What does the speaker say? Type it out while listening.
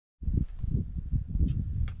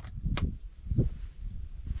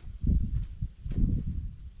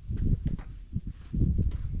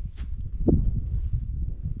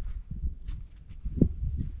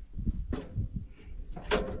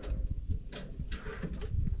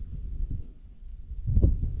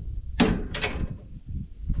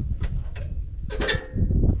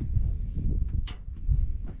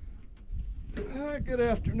Alright, good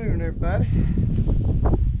afternoon everybody.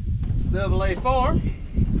 Double A Farm.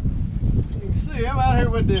 You can see I'm out here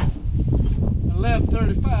with the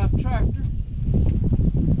 1135 tractor.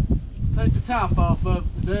 Take the top off of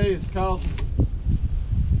it today. It's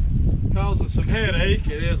causing some headache.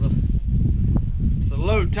 It's a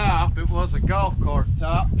low top. It was a golf cart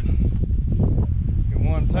top at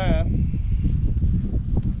one time.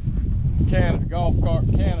 The golf cart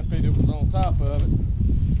canopy that was on top of it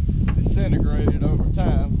disintegrated over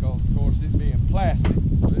time because, of course, it being plastic,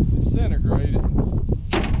 so it disintegrated.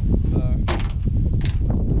 So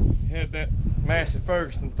had that Massey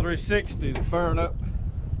Ferguson 360 that burned up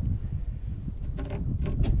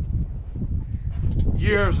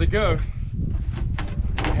years ago.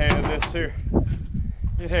 It had this here.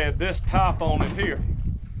 It had this top on it here.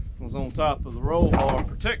 It was on top of the roll bar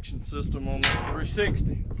protection system on the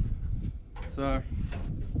 360. So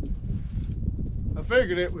I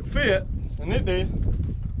figured it would fit, and it did.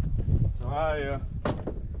 So I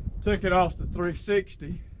took it off the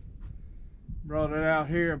 360, brought it out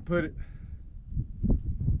here and put it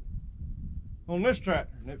on this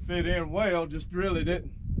tractor, and it fit in well. Just really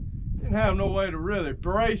didn't have no way to really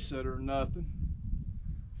brace it or nothing.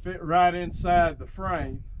 Fit right inside the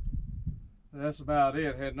frame. That's about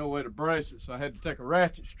it. Had no way to brace it, so I had to take a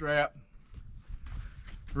ratchet strap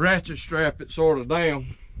it sort of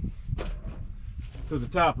down to the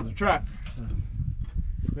top of the tractor. So,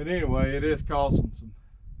 but anyway, it is causing some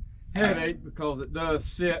headache because it does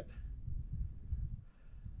sit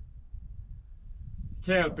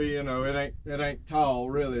canopy. You know, it ain't tall,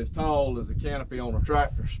 really as tall as a canopy on a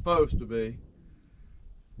tractor is supposed to be.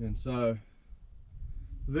 And so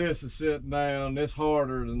this is sitting down. This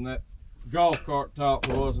harder than that golf cart top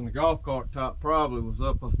was, and the golf cart top probably was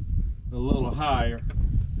up a little higher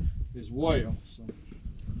as well. So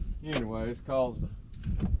anyway, it's caused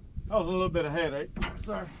a little bit of headache.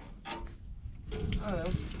 So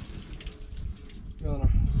I'm gonna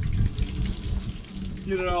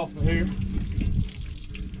get it off of here.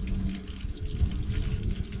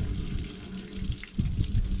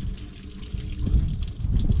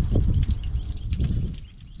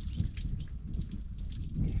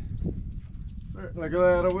 Certainly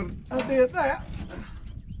glad I did that.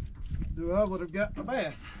 I would have got my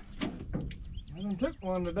bath. I done took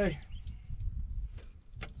one today.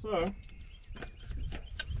 So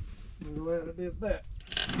I'm glad I did that.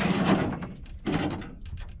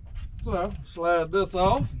 So slide this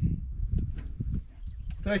off,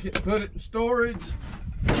 take it and put it in storage.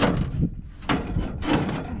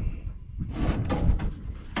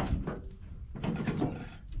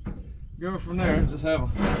 Go from there. Just have a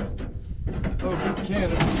open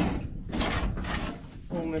canopy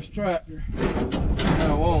on this tractor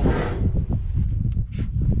now on.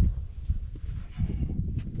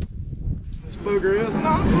 This booger is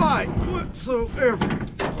not light whatsoever,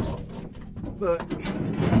 but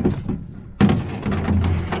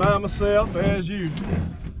by myself as usual.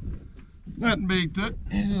 Nothing big to it.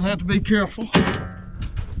 You just have to be careful.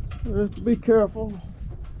 You have to be careful.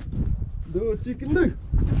 Do what you can do.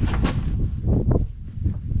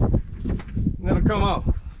 And it'll come off.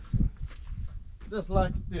 Just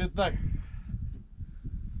like it did there.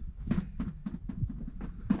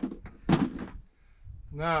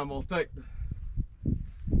 Now I'm gonna take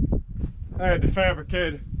I had to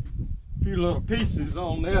fabricate a few little pieces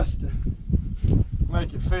on this to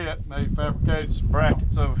make it fit. Maybe fabricated some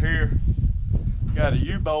brackets over here. Got a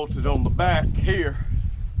U-bolted on the back here.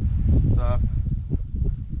 So I'm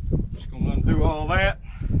just gonna undo all that.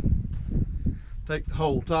 Take the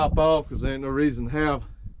whole top off because there ain't no reason to have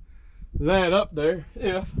that up there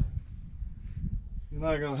if you're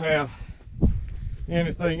not going to have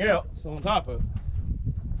anything else on top of it.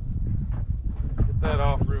 Get that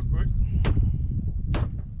off real quick.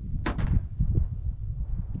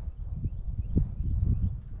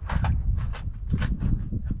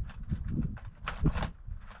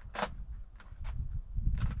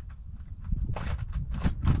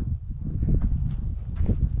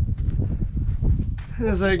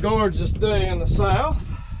 It's a gorgeous day in the south.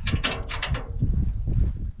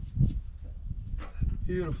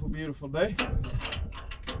 Beautiful, beautiful day.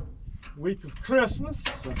 Week of Christmas.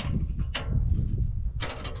 So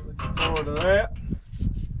looking forward to that.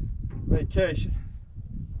 Vacation.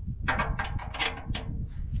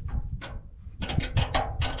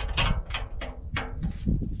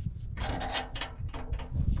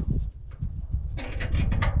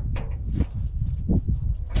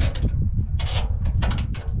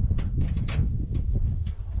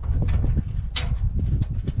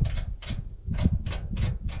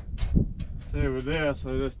 do with this,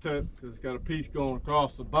 I just took, it's got a piece going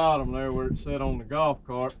across the bottom there where it's set on the golf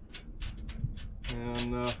cart,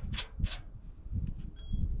 and I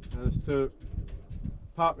just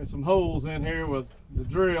popped me some holes in here with the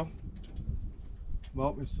drill.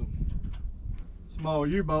 Bought me some small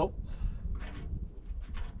U-bolts.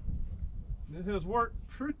 It has worked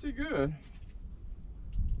pretty good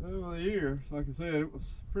over the years. Like I said, it was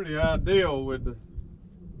pretty ideal with the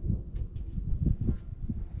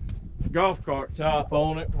golf cart top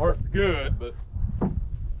on it. Worked good, but I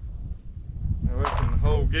reckon the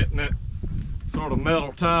whole getting that sort of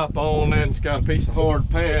metal top on, and it's got a piece of hard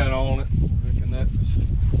pad on it, I reckon that's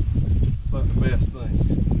about the best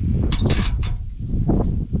things.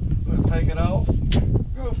 We'll take it off,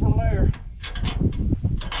 go from there.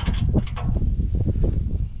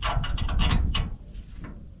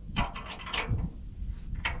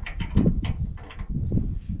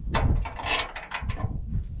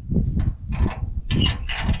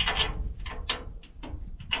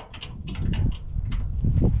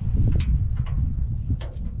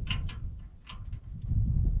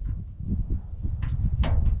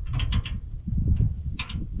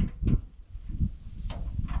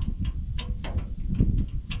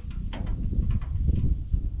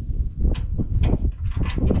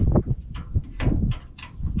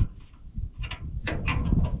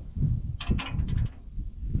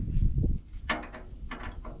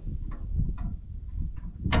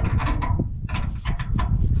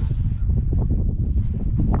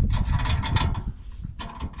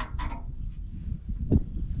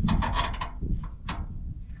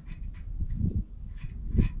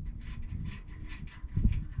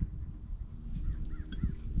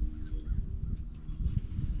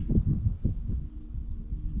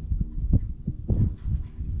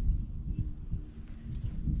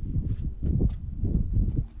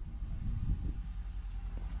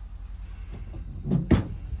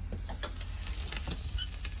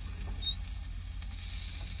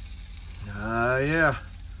 Yeah,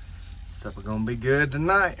 supper gonna be good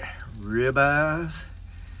tonight. Ribeyes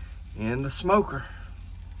in the smoker.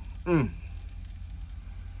 Looking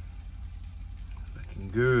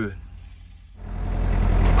good.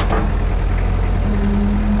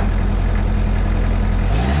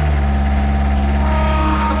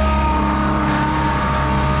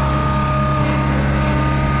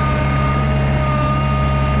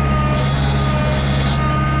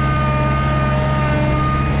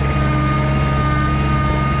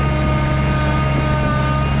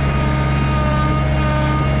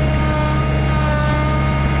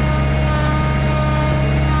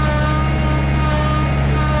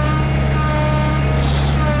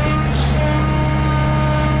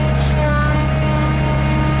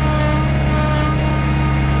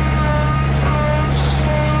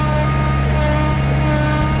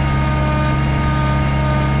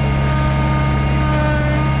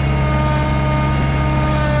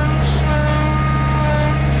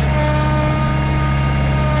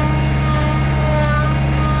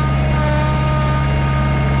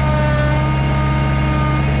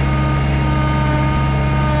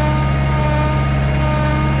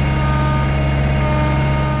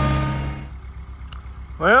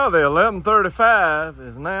 Well, the 1135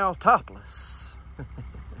 is now topless.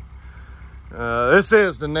 This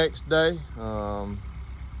is the next day. I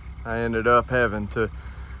ended up having to,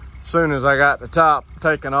 as soon as I got the top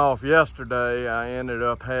taken off yesterday, I ended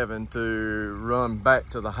up having to run back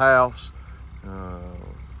to the house,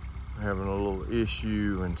 having a little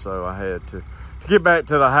issue, and so I had to get back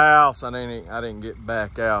to the house. I didn't get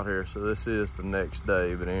back out here, so this is the next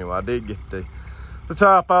day. But anyway, I did get the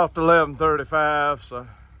top off the 1135, so it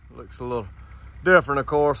looks a little different, of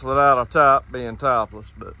course, without a top, being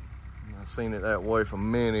topless, but I've seen it that way for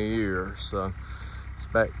many years, so it's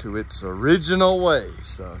back to its original way.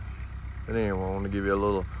 So, but anyway, I want to give you a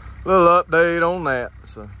little update on that.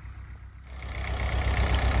 So,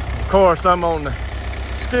 of course, I'm on the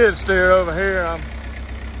skid steer over here. I'm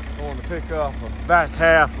going to pick up the back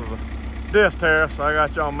half of a disc harrow, so I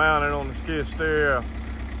got y'all mounted on the skid steer. I'll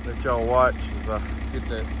let y'all watch as I get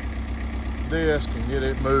that disc and get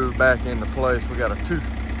it moved back into place. We got a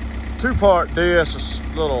two-part disc,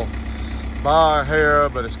 a little bar harrow,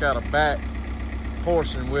 but it's got a back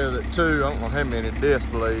portion with it too. I don't know how many disc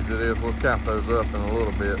blades it is. We'll count those up in a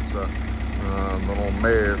little bit. So, but on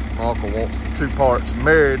married, my uncle wants the two parts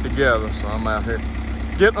married together, so I'm out here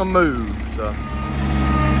getting them moved. So.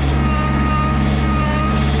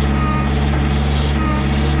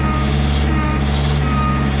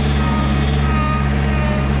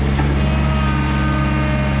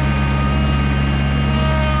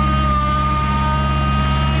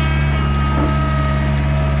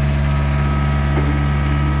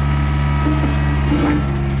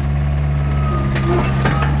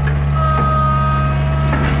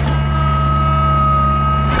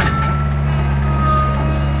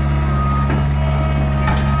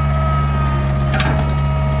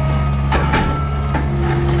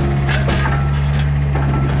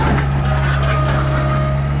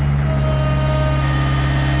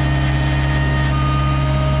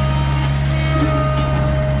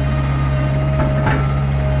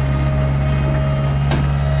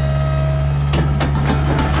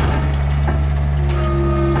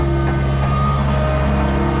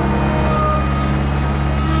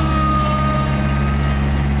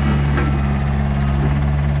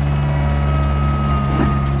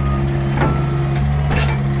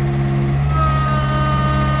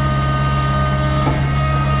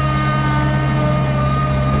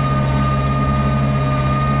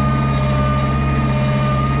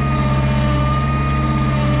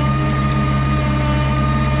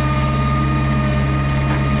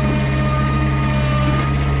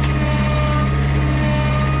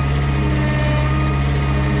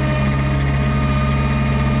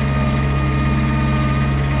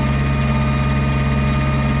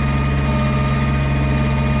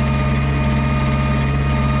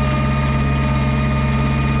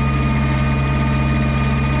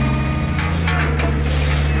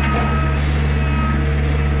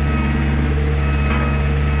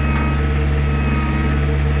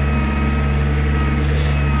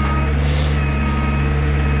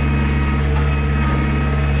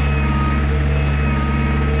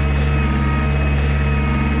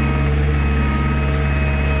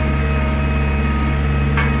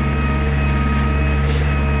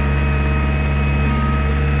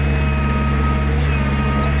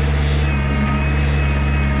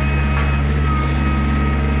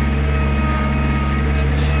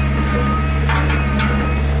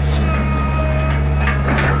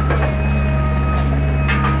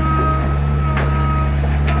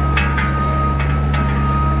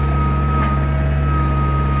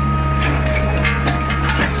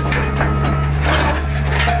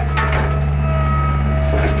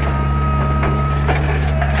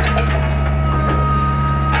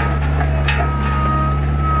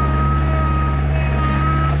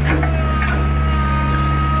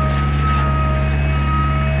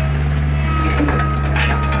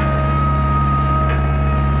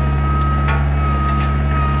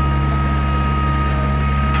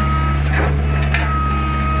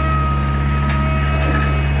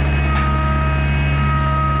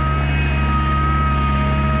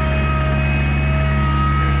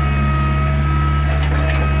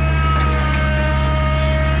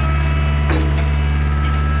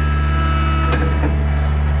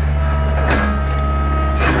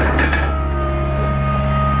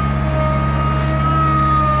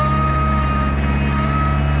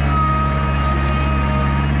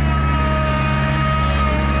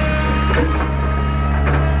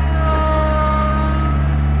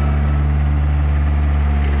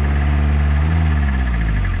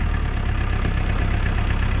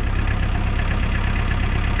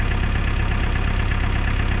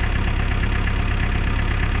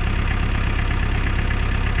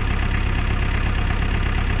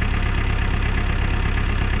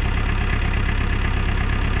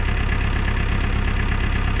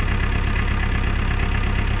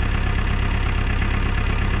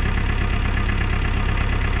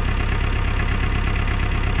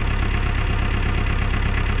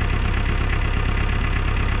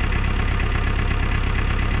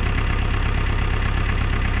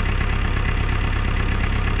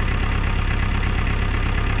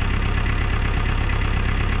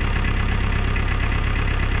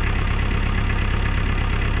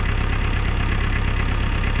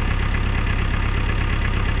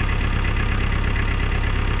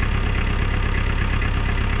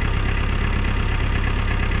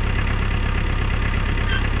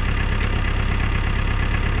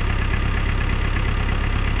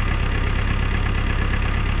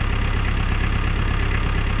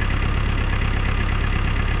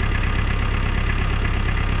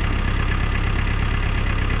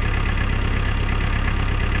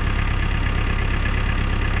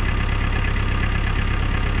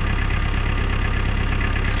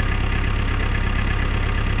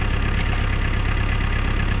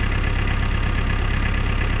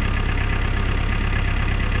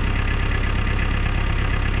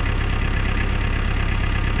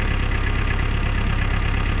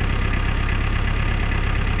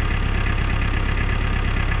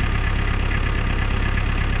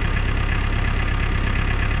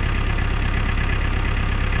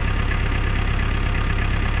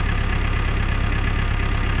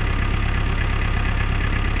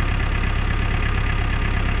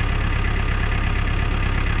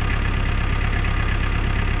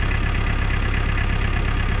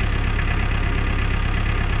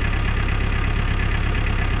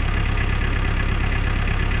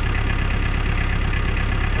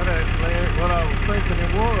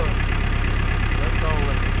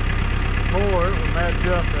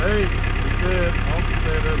 Uncle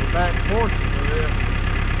said there's a back portion to this.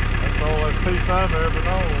 That's the oldest piece I've ever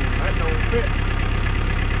known. That don't fit.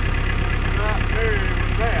 Not married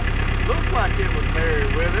with that. Looks like it was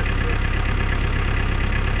married with it, but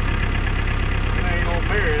it ain't gonna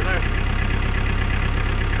marry there.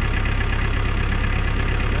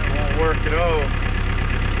 That won't work at all.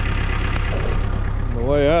 The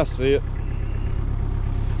way I see it.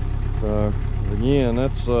 So again,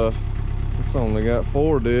 it's only got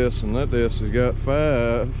 4 discs, and that disc has got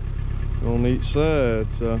 5 on each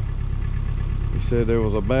side. So he said there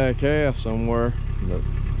was a back half somewhere, but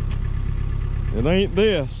it ain't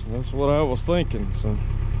this. That's what I was thinking. So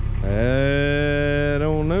I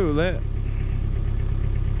don't know that.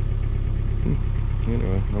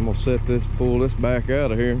 Anyway, I'm gonna pull this back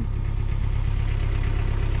out of here.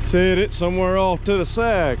 Set it somewhere off to the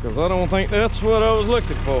side, because I don't think that's what I was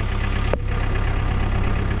looking for.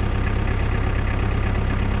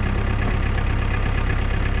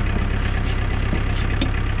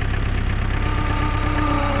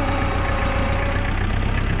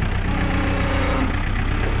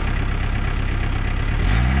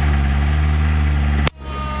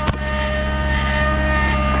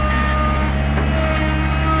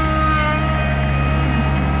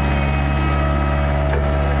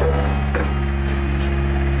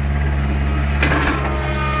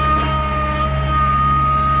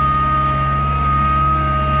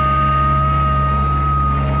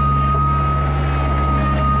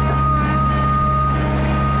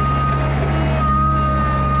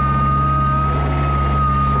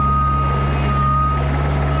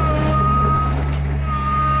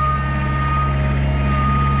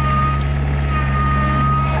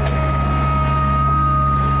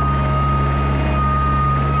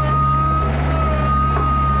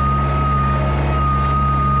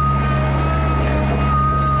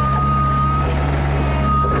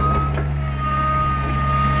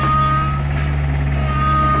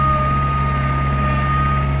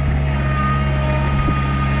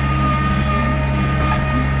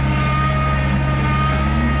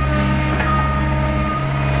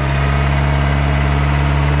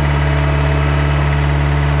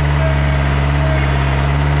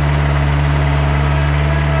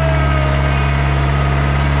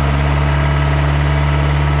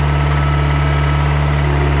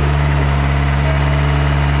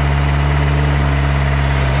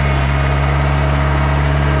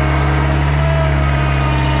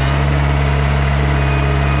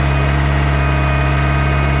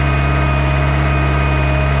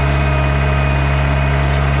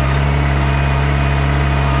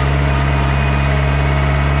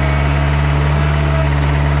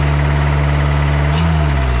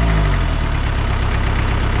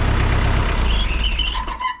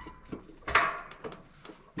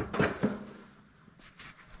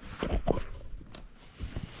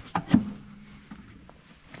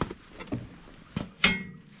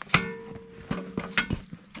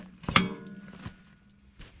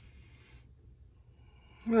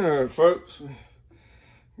 Alright folks,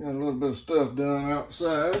 we got a little bit of stuff done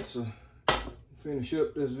outside, so finish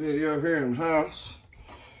up this video here in the house.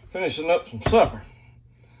 Finishing up some supper.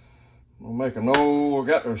 I'm gonna make an old,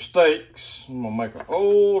 I got their steaks. I'm gonna make an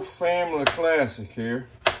old family classic here.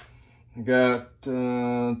 I got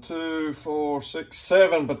 2, 4, 6,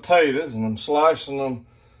 7 potatoes, and I'm slicing them,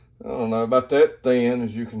 I don't know, about that thin,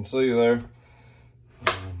 as you can see there.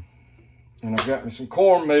 And I've got me some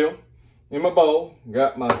cornmeal in my bowl.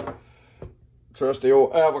 Got my trusty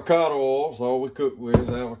old avocado oil. So all we cook with is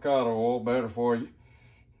avocado oil, better for you.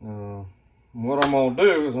 What I'm gonna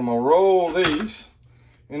do is I'm gonna roll these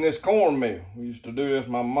in this cornmeal. We used to do this,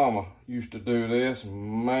 my mama used to do this.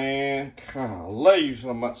 Man, golly, you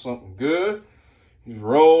talking about something good. You just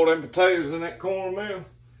roll them potatoes in that cornmeal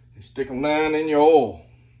and stick them down in your oil.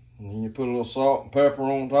 And then you put a little salt and pepper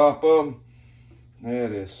on top of them.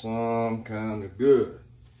 That is some kind of good.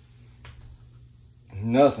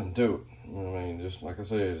 Nothing to it. I mean, just like I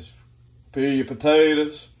said, just peel your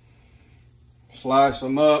potatoes, slice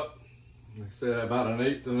them up. Like I said, about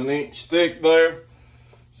 1/8 of an inch thick there.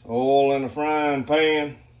 It's oil in the frying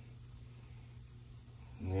pan.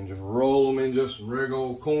 And then just roll them in just some regular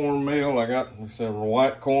old cornmeal. I got, like I said,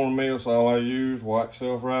 white cornmeal, so all I use, white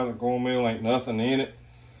self-rising cornmeal, ain't nothing in it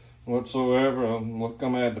whatsoever. Look,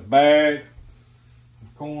 I'm at the bag, the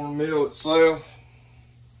cornmeal itself.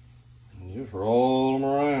 You just roll them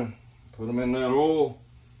around, put them in that oil.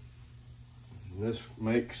 And this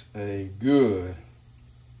makes a good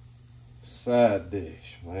side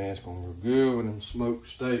dish. Man, it's gonna go good with them smoked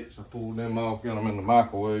steaks. I pulled them off, got them in the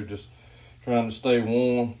microwave, just trying to stay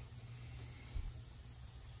warm.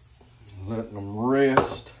 Letting them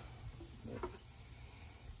rest.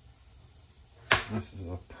 This is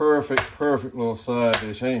a perfect little side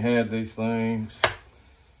dish. I ain't had these things. I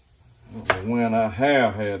don't know when I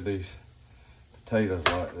have had these potatoes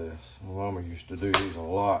like this. My mama used to do these a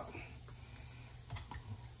lot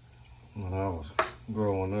when I was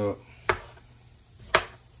growing up.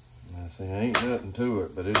 Now see, ain't nothing to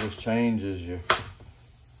it, but it just changes your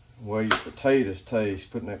way your potatoes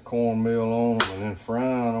taste. Putting that cornmeal on them and then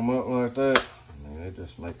frying them up like that. I mean, it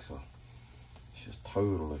just makes it's just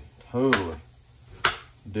totally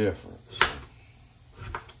different. So,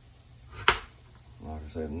 like I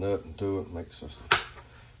said, nothing to it. Makes us a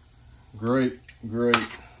great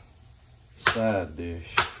side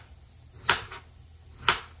dish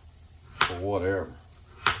for whatever.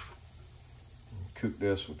 Cook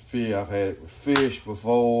this with fish. I've had it with fish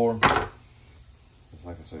before.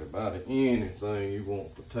 Like I said, about anything you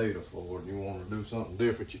want potato for, and you want to do something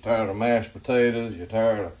different. You're tired of mashed potatoes. You're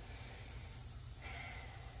tired of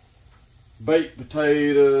baked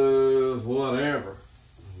potatoes, whatever.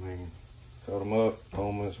 I mean, cut them up, throw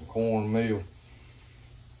them in some cornmeal.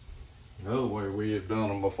 The other way we have done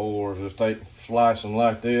them before is just slice them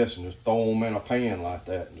like this and just throw them in a pan like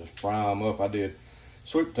that and just fry them up. I did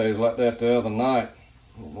sweet potatoes like that the other night.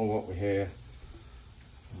 I don't know what we had.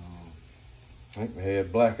 I think we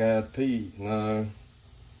had black-eyed peas. No.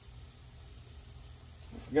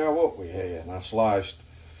 I forgot what we had. And I sliced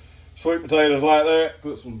sweet potatoes like that,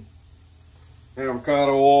 put some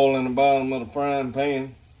avocado oil in the bottom of the frying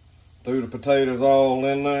pan, threw the potatoes all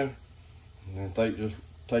in there, and then take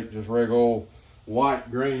just regular old white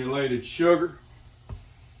granulated sugar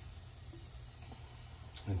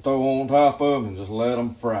and throw on top of them and just let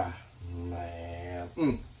them fry. Man,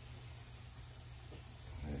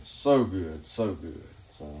 it's so good, so good.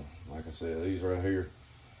 So, like I said, these right here,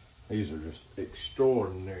 these are just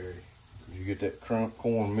extraordinary because you get that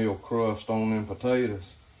cornmeal crust on them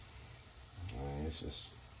potatoes. It just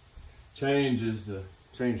changes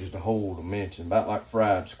the whole dimension, about like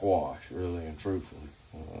fried squash, really and truthfully.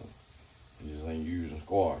 You just ain't using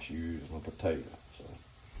squash, you're using a potato. So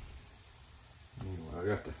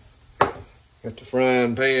anyway, I got the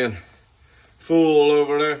frying pan full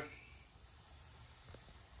over there.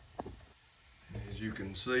 As you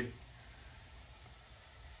can see,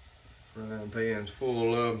 frying pan's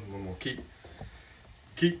full of them. I'm gonna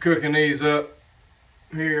keep cooking these up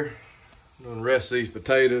here. I'm gonna rest these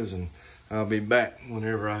potatoes, and I'll be back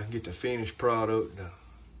whenever I get the finished product done.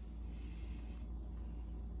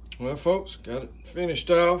 Well, folks, got it finished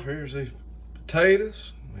off. Here's these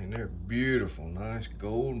potatoes. I mean, they're beautiful, nice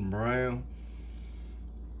golden brown.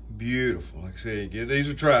 Beautiful. Like I said, give these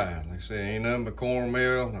a try. Like I said, ain't nothing but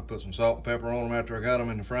cornmeal. I put some salt and pepper on them after I got them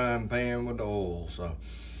in the frying pan with the oil. So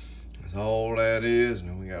that's all that is. And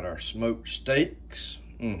then we got our smoked steaks.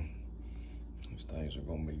 These things are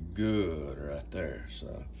gonna be good right there.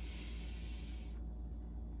 So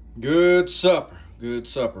good supper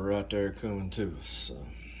right there coming to us. So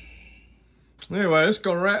anyway, it's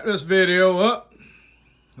gonna wrap this video up.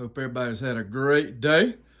 Hope everybody's had a great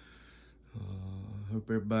day. Hope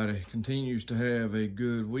everybody continues to have a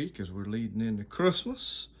good week as we're leading into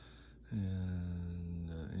Christmas and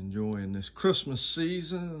enjoying this Christmas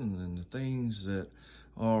season and the things that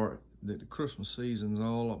the Christmas season is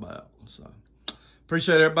all about. So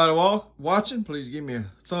appreciate everybody watching. Please give me a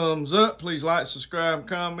thumbs up. Please like, subscribe,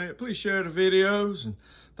 comment. Please share the videos. And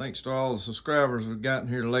thanks to all the subscribers we've gotten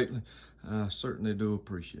here lately. I certainly do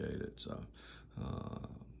appreciate it. So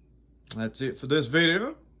that's it for this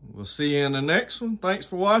video. We'll see you in the next one. Thanks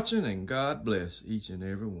for watching, and God bless each and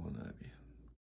every one of you.